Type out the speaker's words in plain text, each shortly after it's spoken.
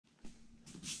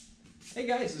Hey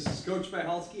guys, this is Coach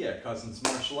Spyhalski at Cosens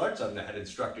Martial Arts. I'm the head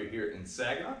instructor here in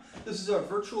Saginaw. This is our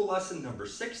virtual lesson number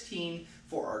 16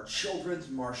 for our children's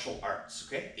martial arts,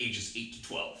 okay? Ages 8 to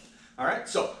 12. All right,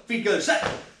 so feet together, set.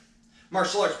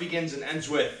 Martial arts begins and ends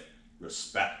with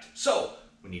respect. So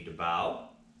we need to bow.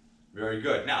 Very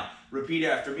good. Now, repeat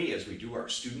after me as we do our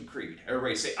student creed.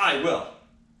 Everybody say, I will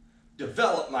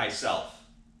develop myself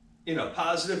in a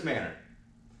positive manner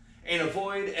and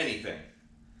avoid anything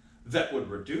that would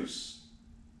reduce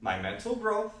my mental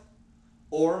growth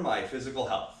or my physical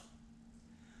health.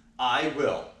 I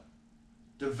will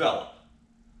develop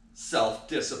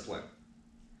self-discipline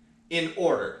in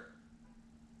order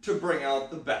to bring out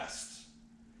the best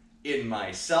in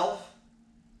myself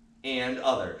and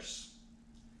others.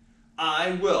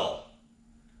 I will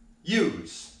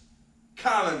use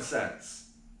common sense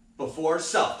before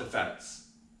self-defense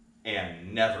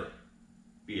and never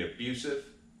be abusive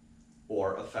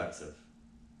or offensive.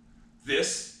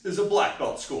 This is a black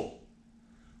belt school.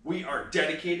 We are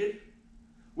dedicated,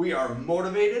 we are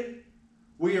motivated,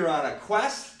 we are on a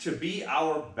quest to be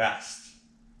our best.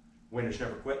 Winners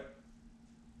never quit,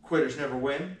 quitters never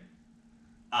win.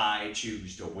 I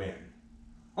choose to win.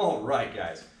 All right,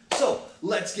 guys. So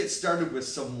let's get started with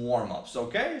some warm-ups,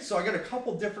 okay? So I got a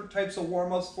couple different types of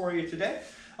warm-ups for you today.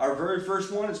 Our very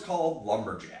first one is called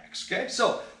lumberjacks, okay?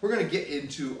 So we're gonna get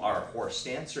into our horse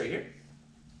stance right here.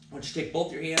 I want you to take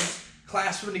both your hands,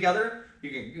 clasp them together. You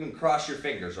can cross your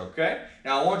fingers, okay?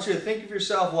 Now I want you to think of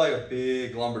yourself like a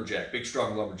big lumberjack, big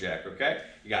strong lumberjack, okay?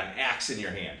 You got an axe in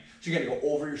your hand. So you're gonna go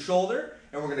over your shoulder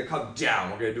and we're gonna come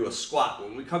down. We're gonna do a squat.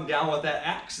 When we come down with that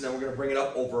axe, and then we're gonna bring it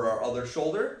up over our other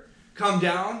shoulder, come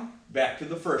down, back to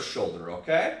the first shoulder,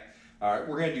 okay? All right,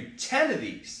 we're gonna do 10 of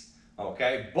these,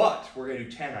 okay? But we're gonna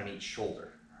do 10 on each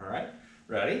shoulder, all right?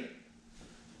 Ready?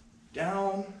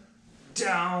 Down,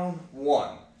 down,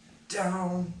 1.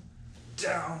 Down,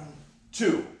 down,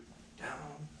 2,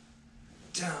 down,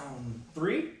 down,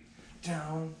 3,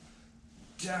 down,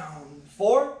 down,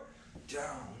 4,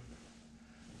 down,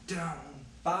 down,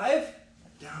 5,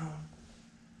 down,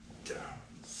 down,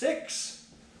 6,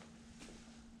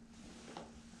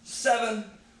 7,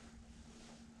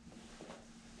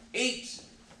 8,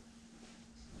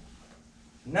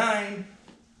 9,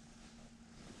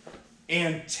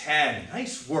 and 10.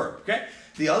 Nice work, okay?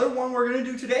 The other one we're gonna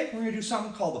do today, we're gonna do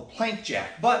something called a plank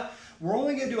jack, but we're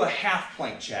only gonna do a half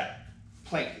plank jack.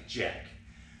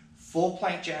 Full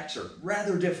plank jacks are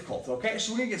rather difficult, okay?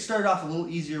 So we're gonna get started off a little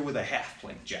easier with a half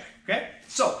plank jack, okay?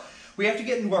 So we have to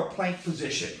get into our plank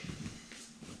position.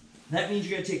 That means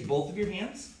you're gonna take both of your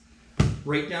hands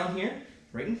right down here,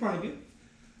 right in front of you.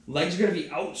 Legs are gonna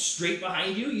be out straight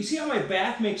behind you. You see how my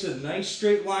back makes a nice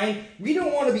straight line? We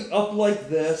don't wanna be up like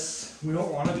this. We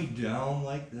don't wanna be down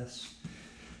like this.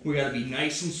 We gotta be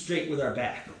nice and straight with our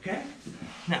back, okay?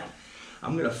 Now,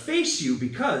 I'm gonna face you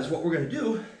because what we're gonna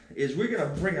do is we're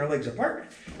gonna bring our legs apart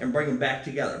and bring them back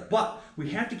together. But we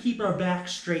have to keep our back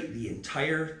straight the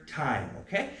entire time,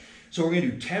 okay? So we're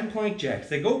gonna do 10 plank jacks.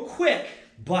 They go quick,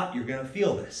 but you're gonna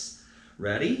feel this.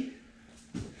 Ready?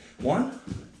 1,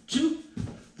 2,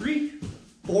 3,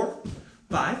 4,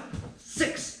 5,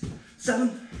 6,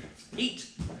 7, 8,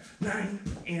 9,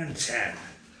 and 10.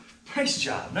 Nice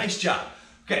job, nice job.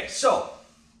 Okay, so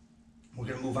we're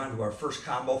gonna move on to our first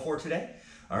combo for today,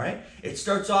 all right? It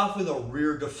starts off with a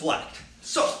rear deflect.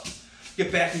 So,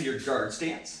 get back into your guard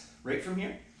stance, right from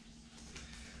here.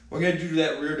 We're gonna do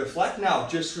that rear deflect. Now,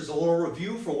 just as a little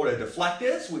review for what a deflect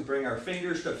is, we bring our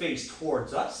fingers to face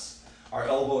towards us, our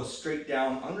elbows straight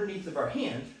down underneath of our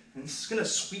hand, and this is gonna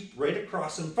sweep right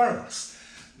across in front of us.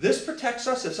 This protects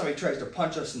us if somebody tries to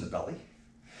punch us in the belly.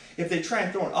 If they try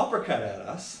and throw an uppercut at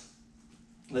us,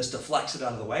 this deflects it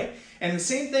out of the way. And the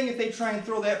same thing if they try and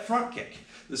throw that front kick.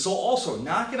 This will also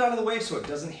knock it out of the way so it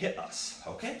doesn't hit us,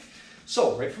 okay?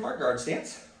 So right from our guard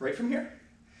stance, right from here,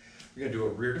 we're gonna do a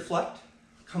rear deflect,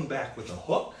 come back with a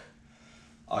hook,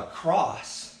 a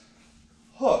cross,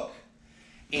 hook,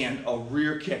 and a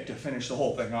rear kick to finish the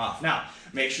whole thing off. Now,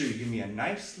 make sure you give me a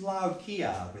nice loud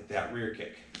kia with that rear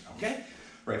kick, okay?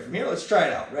 Right from here, let's try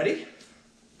it out. Ready?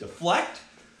 Deflect,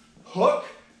 hook,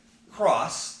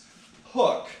 cross,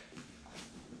 hook,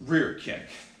 rear kick.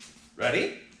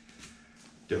 Ready?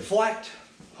 Deflect,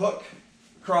 hook,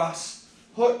 cross,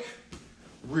 hook,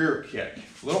 rear kick.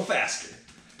 A little faster.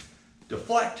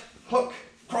 Deflect, hook,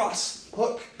 cross,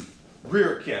 hook,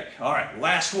 rear kick. All right,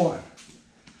 last one.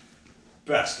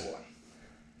 Best one.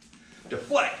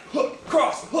 Deflect, hook,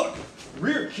 cross, hook,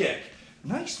 rear kick.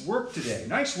 Nice work today,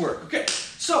 nice work. Okay,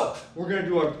 so we're gonna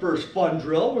do our first fun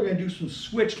drill. We're gonna do some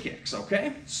switch kicks,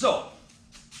 okay? So,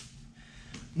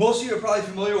 most of you are probably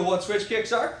familiar with what switch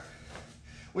kicks are.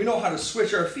 we know how to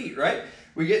switch our feet, right?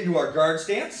 We get into our guard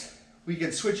stance, we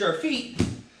can switch our feet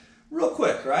real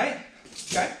quick, right?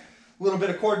 Okay? A little bit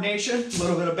of coordination, a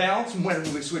little bit of balance when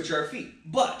we switch our feet.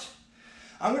 But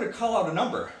I'm going to call out a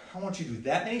number. I want you to do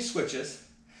that many switches,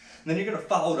 and then you're going to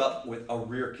follow it up with a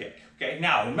rear kick. Okay?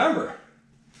 Now, remember,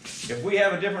 if we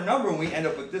have a different number and we end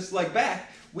up with this leg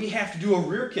back, we have to do a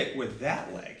rear kick with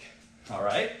that leg. All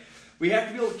right? We have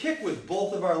to be able to kick with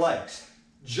both of our legs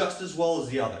just as well as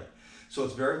the other. So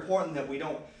it's very important that we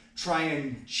don't try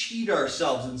and cheat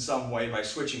ourselves in some way by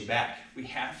switching back. We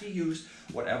have to use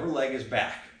whatever leg is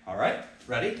back. All right?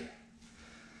 Ready?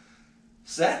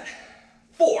 Set.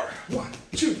 4. 1,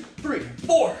 2, 3,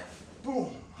 4.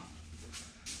 Boom.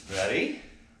 Ready?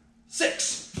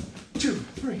 6. 2,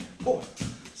 3, 4.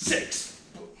 6.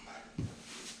 Boom.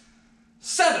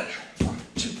 7. 1,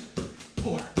 2,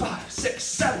 4, 5, 6,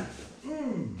 7.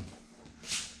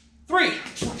 3. 1,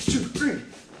 2, 3.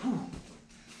 Whew.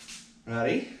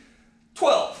 Ready?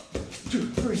 12. 2,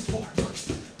 3, 4,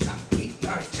 5, 8,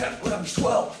 9, 10, 11,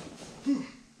 12.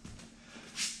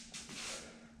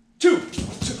 2. 1,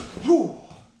 2. Whew.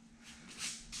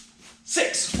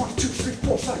 6. 1, 2, 3,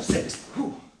 4, 5, 6.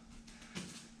 Whew.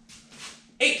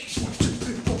 8. 1, 2,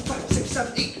 3, 4, 5, 6,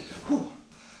 7, 8. Whew.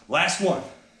 Last one.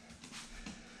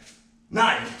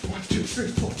 9. 1, 2, 3,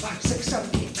 4, 5, 6,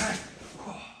 7, 8, 9.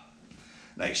 Whew.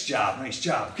 Nice job, nice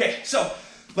job. Okay, so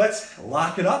let's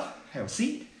lock it up. Have a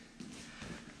seat.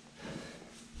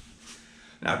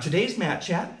 Now today's mat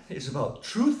chat is about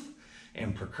truth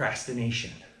and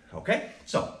procrastination. Okay,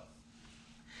 so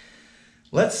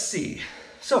let's see.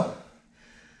 So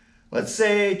let's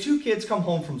say 2 kids come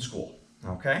home from school.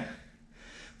 Okay,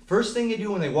 first thing they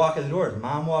do when they walk in the door is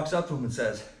mom walks up to them and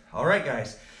says, all right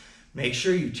guys, make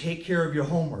sure you take care of your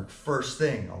homework first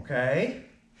thing, okay?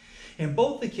 And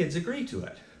both the kids agree to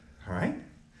it, all right?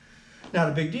 Not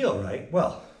a big deal, right?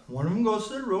 Well, one of them goes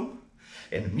to their room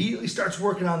and immediately starts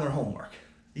working on their homework.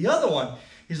 The other one,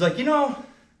 he's like, you know,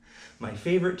 my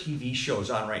favorite TV show's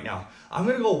on right now. I'm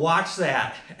gonna go watch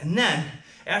that, and then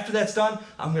after that's done,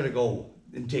 I'm gonna go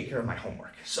and take care of my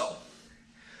homework. So,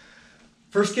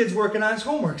 first kid's working on his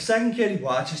homework. Second kid, he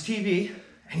watches TV,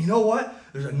 and you know what?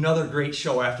 There's another great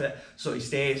show after that. So he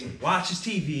stays and watches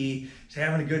TV, he's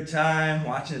having a good time,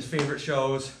 watching his favorite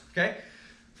shows, okay?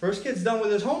 First kid's done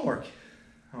with his homework,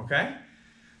 okay?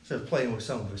 So playing with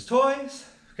some of his toys,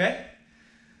 okay?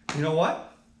 You know what?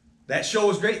 That show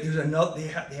was great. There's another, they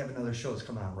have another show that's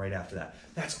coming out right after that.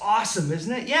 That's awesome,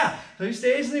 isn't it? Yeah. So he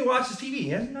stays and he watches TV. He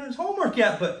hasn't done his homework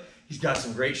yet, but he's got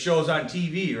some great shows on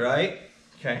TV, right?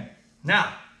 Okay.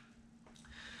 Now,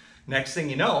 next thing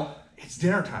you know, it's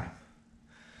dinner time.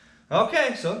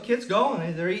 Okay, so the kids go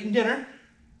and they're eating dinner.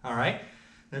 All right.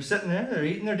 They're sitting there, they're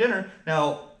eating their dinner.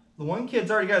 Now, the one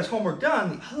kid's already got his homework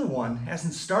done. The other one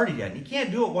hasn't started yet. And he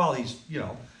can't do it while he's,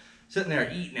 sitting there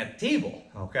eating at the table.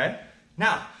 Okay.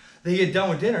 Now, they get done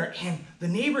with dinner and the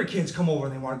neighbor kids come over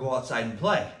and they want to go outside and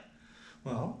play.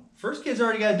 Well, first kid's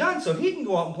already got it done, so he can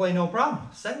go out and play no problem.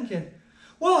 Second kid,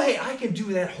 well, hey, I can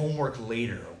do that homework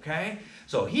later, okay?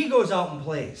 So he goes out and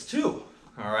plays too,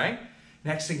 all right?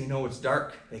 Next thing you know, it's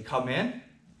dark. They come in.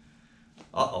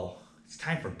 Uh-oh, it's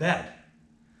time for bed.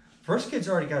 First kid's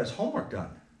already got his homework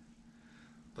done,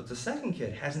 but the second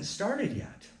kid hasn't started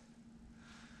yet.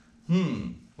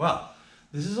 Well,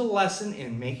 this is a lesson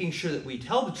in making sure that we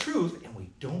tell the truth and we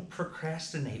don't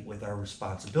procrastinate with our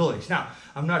responsibilities. Now,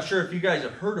 I'm not sure if you guys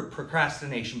have heard of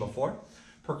procrastination before.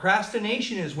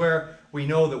 Procrastination is where we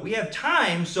know that we have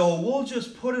time, so we'll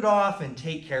just put it off and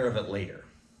take care of it later.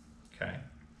 Okay?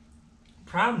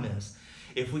 Problem is,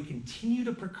 if we continue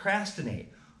to procrastinate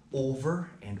over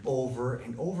and over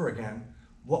and over again,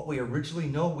 what we originally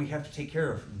know we have to take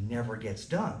care of never gets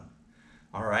done.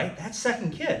 All right? That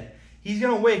second kid, he's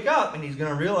going to wake up and he's going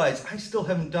to realize, I still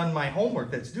haven't done my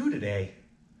homework that's due today,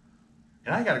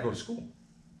 and I got to go to school.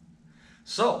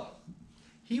 So,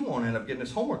 he won't end up getting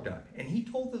his homework done. And he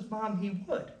told his mom he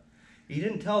would. He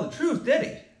didn't tell the truth, did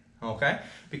he? Okay?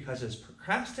 Because his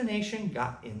procrastination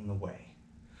got in the way.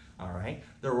 All right?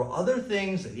 There were other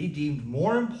things that he deemed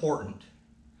more important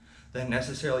than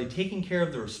necessarily taking care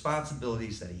of the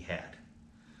responsibilities that he had.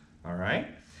 All right?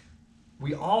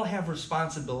 We all have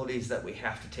responsibilities that we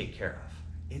have to take care of.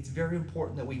 It's very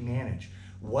important that we manage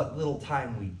what little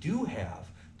time we do have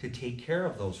to take care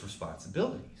of those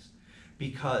responsibilities.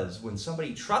 Because when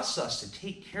somebody trusts us to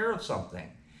take care of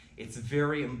something, it's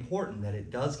very important that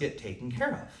it does get taken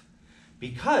care of.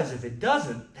 Because if it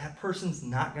doesn't, that person's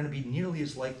not going to be nearly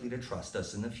as likely to trust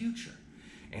us in the future.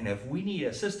 And if we need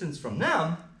assistance from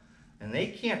them, and they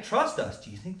can't trust us, do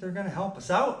you think they're going to help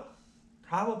us out?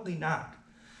 Probably not.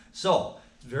 So,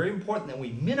 It's very important that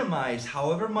we minimize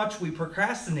however much we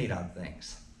procrastinate on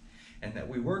things, and that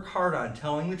we work hard on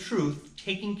telling the truth,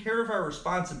 taking care of our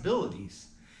responsibilities,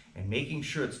 and making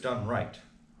sure it's done right,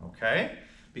 okay?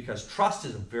 Because trust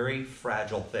is a very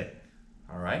fragile thing,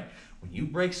 all right? When you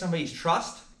break somebody's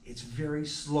trust, it's very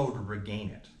slow to regain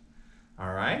it,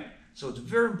 all right? So it's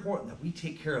very important that we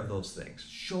take care of those things.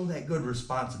 Show that good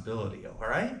responsibility, all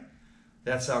right?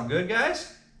 That sound good,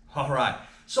 guys? All right,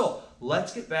 so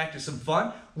let's get back to some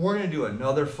fun. We're gonna do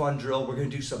another fun drill. We're gonna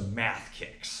do some math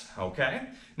kicks, okay?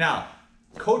 Now,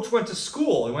 Coach went to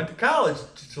school, he went to college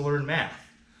to learn math,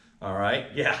 all right?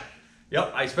 Yeah,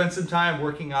 yep, I spent some time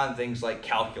working on things like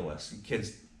calculus.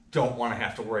 Kids don't wanna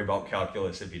have to worry about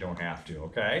calculus if you don't have to,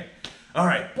 okay? All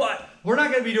right, but we're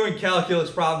not gonna be doing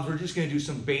calculus problems. We're just gonna do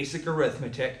some basic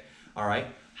arithmetic, all right?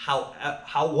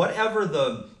 Whatever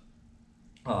the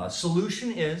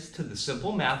solution is to the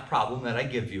simple math problem that I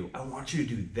give you, I want you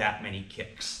to do that many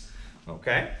kicks,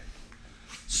 okay?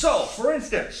 So, for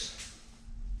instance,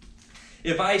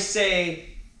 if I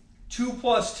say 2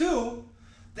 plus 2,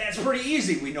 that's pretty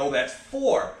easy. We know that's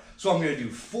 4. So I'm going to do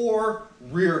 4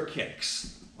 rear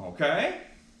kicks, okay?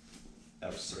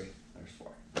 That was 3. There's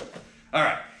 4. All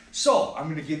right, so I'm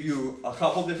going to give you a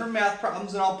couple different math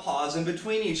problems, and I'll pause in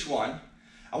between each one.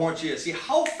 I want you to see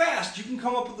how fast you can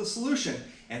come up with a solution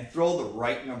and throw the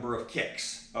right number of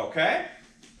kicks, okay?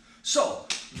 So,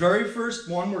 very first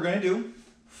one we're going to do,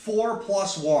 4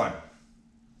 plus 1.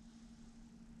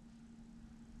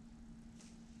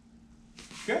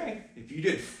 Okay, if you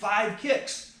did 5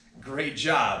 kicks, great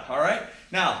job, all right?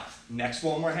 Now, next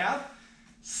one we have,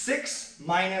 6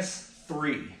 minus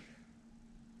 3.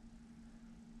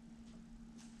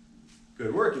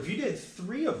 Good work. If you did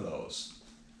 3 of those,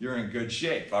 you're in good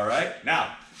shape, all right?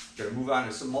 Now, we're gonna move on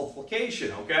to some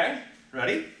multiplication, okay?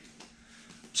 Ready?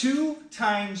 2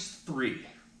 times 3.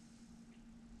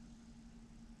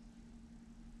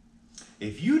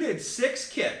 If you did 6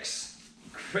 kicks,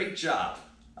 great job,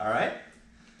 all right?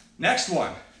 Next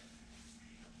one,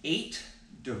 8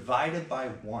 divided by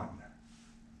 1.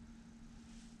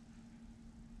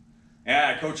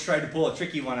 Yeah, Coach tried to pull a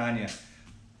tricky one on you.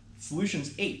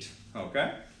 Solution's 8,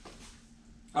 okay?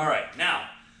 All right, now,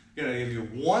 I'm gonna give you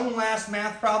one last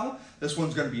math problem. This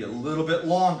one's gonna be a little bit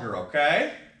longer,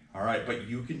 okay? All right, but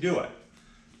you can do it.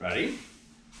 Ready?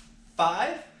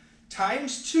 5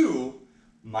 times 2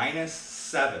 minus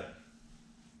 7.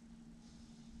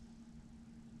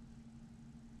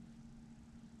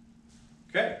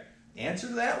 Okay, answer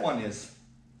to that one is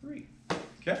 3.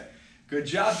 Okay, good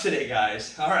job today,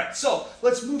 guys. All right, so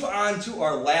let's move on to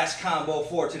our last combo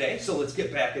for today. So let's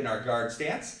get back in our guard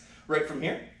stance. Right from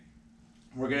here,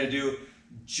 we're gonna do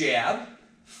jab,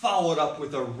 followed up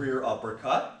with a rear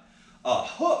uppercut, a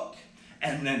hook,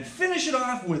 and then finish it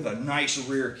off with a nice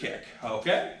rear kick,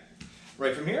 okay?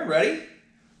 Right from here, ready?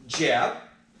 Jab,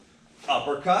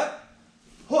 uppercut,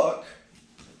 hook,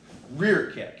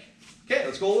 rear kick. Okay,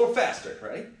 let's go a little faster,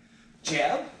 ready?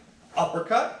 Jab,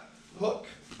 uppercut, hook,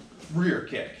 rear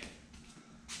kick.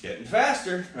 Getting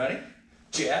faster, ready?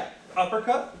 Jab,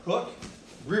 uppercut, hook,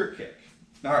 rear kick.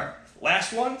 All right,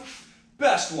 last one,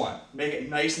 best one. Make it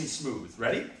nice and smooth,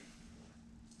 ready?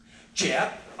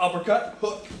 Jab, uppercut,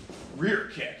 hook,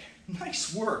 rear kick.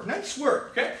 Nice work,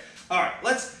 okay? All right,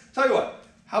 let's tell you what,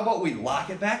 how about we lock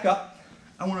it back up?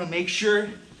 I wanna make sure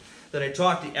that I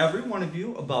talk to every one of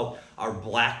you about our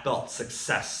black belt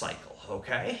success cycle,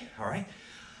 okay? All right?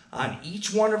 On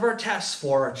each one of our tests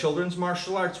for our children's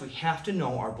martial arts, we have to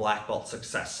know our black belt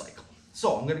success cycle.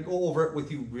 So I'm gonna go over it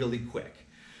with you really quick,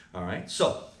 all right?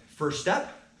 So, first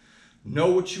step,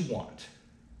 know what you want.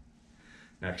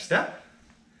 Next step,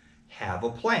 have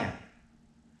a plan.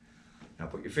 Now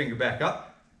put your finger back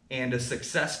up, and a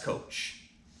success coach.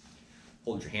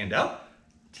 Hold your hand out,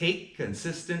 take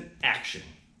consistent action.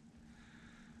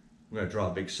 We're going to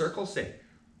draw a big circle, say,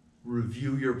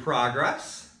 review your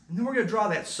progress, and then we're going to draw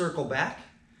that circle back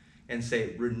and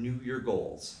say, renew your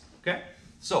goals, okay?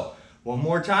 So, one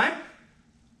more time,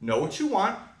 know what you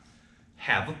want,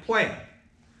 have a plan,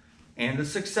 and a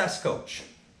success coach.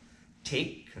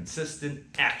 Take consistent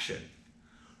action,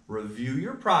 review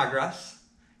your progress,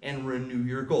 and renew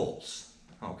your goals,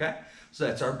 okay? So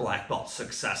that's our black belt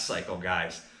success cycle,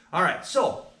 guys. All right,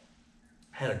 so,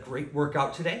 had a great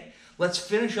workout today. Let's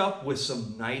finish up with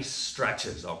some nice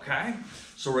stretches, okay?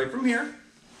 So right from here,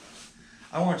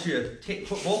 I want you to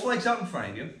put both legs out in front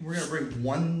of you. We're gonna bring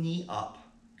one knee up,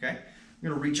 okay? I'm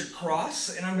gonna reach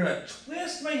across and I'm gonna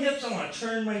twist my hips. I wanna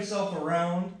turn myself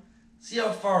around. See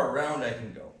how far around I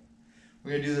can go.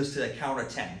 We're gonna do this to the count of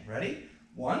 10. Ready?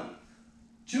 1,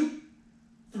 2,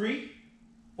 3,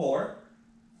 4,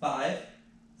 5,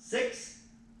 6,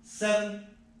 7,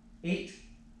 8,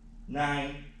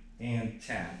 9, and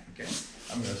 10. Okay,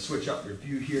 I'm going to switch up your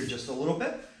view here just a little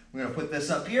bit. We're going to put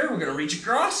this up here. We're going to reach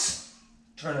across,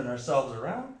 turning ourselves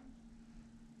around.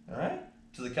 All right,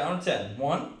 to the count of 10.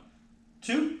 1,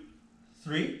 2,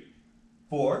 3,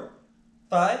 4,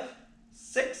 5,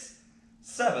 6,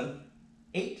 7,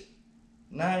 8,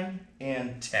 9,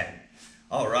 and 10.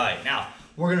 All right, now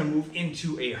we're going to move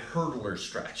into a hurdler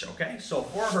stretch, okay? So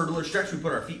for a hurdler stretch, we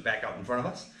put our feet back out in front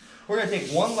of us. We're going to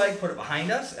take one leg, put it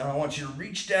behind us, and I want you to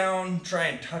reach down, try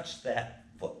and touch that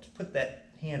foot. Put that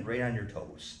hand right on your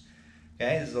toes.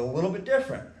 Okay, this is a little bit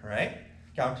different, right?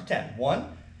 Count to 10.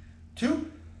 1,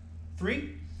 2,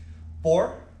 3,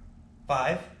 4,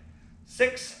 5,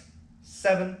 6,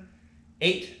 7,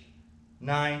 8,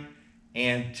 9,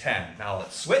 and 10. Now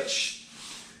let's switch.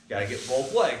 Gotta get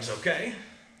both legs, okay?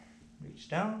 Reach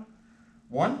down.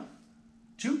 1,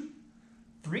 2,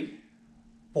 3,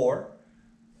 4,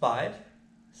 5,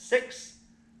 6,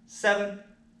 7,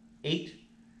 8,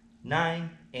 9,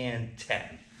 and 10.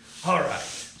 All right,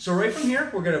 so right from here,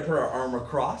 we're gonna put our arm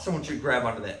across. I want you to grab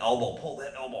onto that elbow. Pull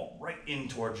that elbow right in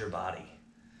towards your body.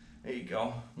 There you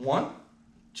go. 1,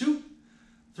 2,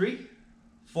 3,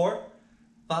 4,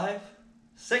 5,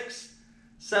 6,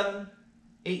 7,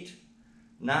 8,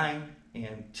 9,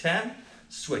 and 10.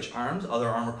 Switch arms, other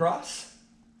arm across.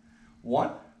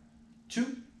 1,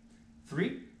 2,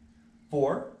 3,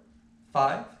 4,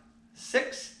 5,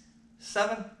 6,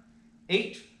 7,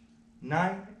 8,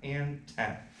 9, and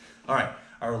 10. All right,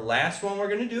 our last one we're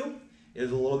gonna do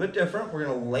is a little bit different. We're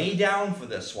gonna lay down for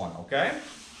this one, okay?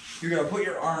 You're gonna put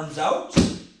your arms out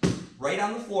right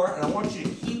on the floor, and I want you to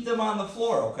keep them on the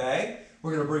floor, okay?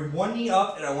 We're gonna bring one knee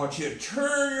up, and I want you to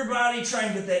turn your body, try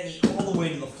and get that knee all the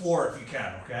way to the floor if you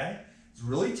can, okay? It's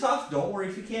really tough. Don't worry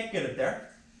if you can't get it there.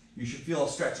 You should feel a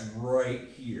stretch right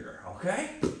here,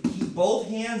 okay? Keep both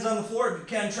hands on the floor. If you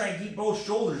can, try and keep both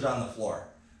shoulders on the floor.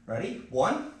 Ready?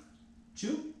 1,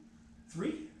 2,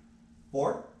 3,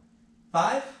 4,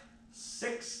 5,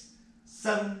 6,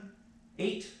 7,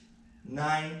 8,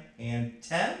 9, and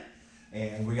 10.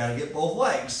 And we gotta get both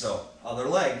legs, so other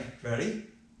leg. Ready?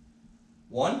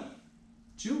 1,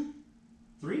 2,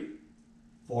 3,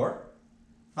 4,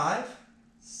 5,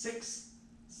 6,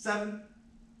 7,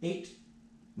 8,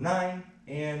 9,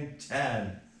 and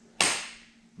 10.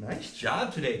 Nice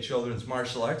job today, Children's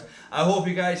Martial Arts. I hope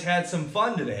you guys had some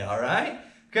fun today, all right?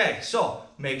 Okay, so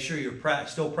make sure you're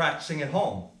still practicing at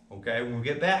home, okay? When we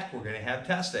get back, we're gonna have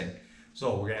testing.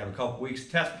 So we're gonna have a couple weeks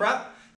of test prep.